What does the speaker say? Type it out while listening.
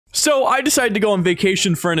So I decided to go on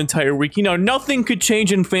vacation for an entire week. You know, nothing could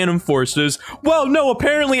change in Phantom Forces. Well, no,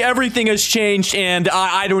 apparently everything has changed and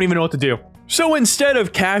I don't even know what to do. So instead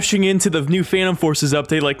of cashing into the new Phantom Forces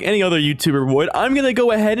update like any other YouTuber would, I'm gonna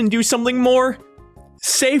go ahead and do something more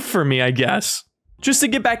safe for me, I guess. Just to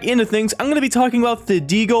get back into things, I'm gonna be talking about the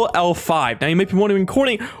Deagle L5. Now you might be wondering,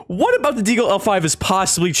 Corny, what about the Deagle L5 has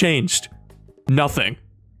possibly changed? Nothing.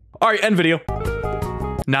 Alright, end video.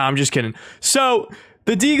 Nah, I'm just kidding. So,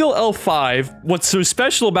 the Deagle L5, what's so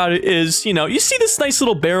special about it is, you know, you see this nice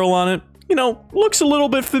little barrel on it? You know, looks a little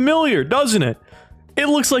bit familiar, doesn't it? It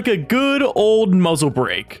looks like a good old muzzle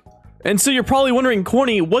brake. And so you're probably wondering,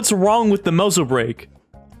 Corny, what's wrong with the muzzle brake?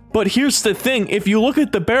 But here's the thing, if you look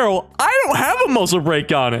at the barrel, I don't have a muzzle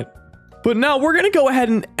brake on it. But now we're gonna go ahead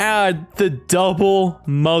and add the double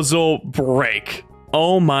muzzle brake.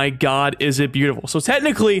 Oh my god, is it beautiful. So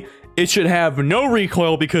technically, it should have no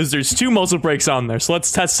recoil because there's 2 muzzle brakes on there. So let's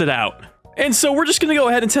test it out. And so we're just gonna go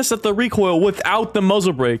ahead and test out the recoil without the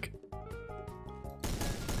muzzle brake.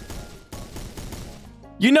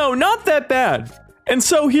 You know, not that bad. And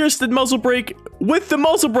so here's the muzzle brake with the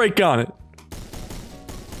muzzle brake on it.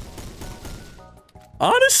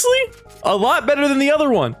 Honestly, a lot better than the other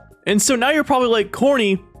one. And so now you're probably like,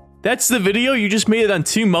 Corny, that's the video? You just made it on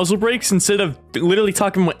 2 muzzle brakes instead of literally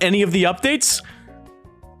talking about any of the updates?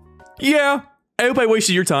 Yeah, I hope I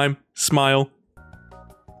wasted your time. Smile.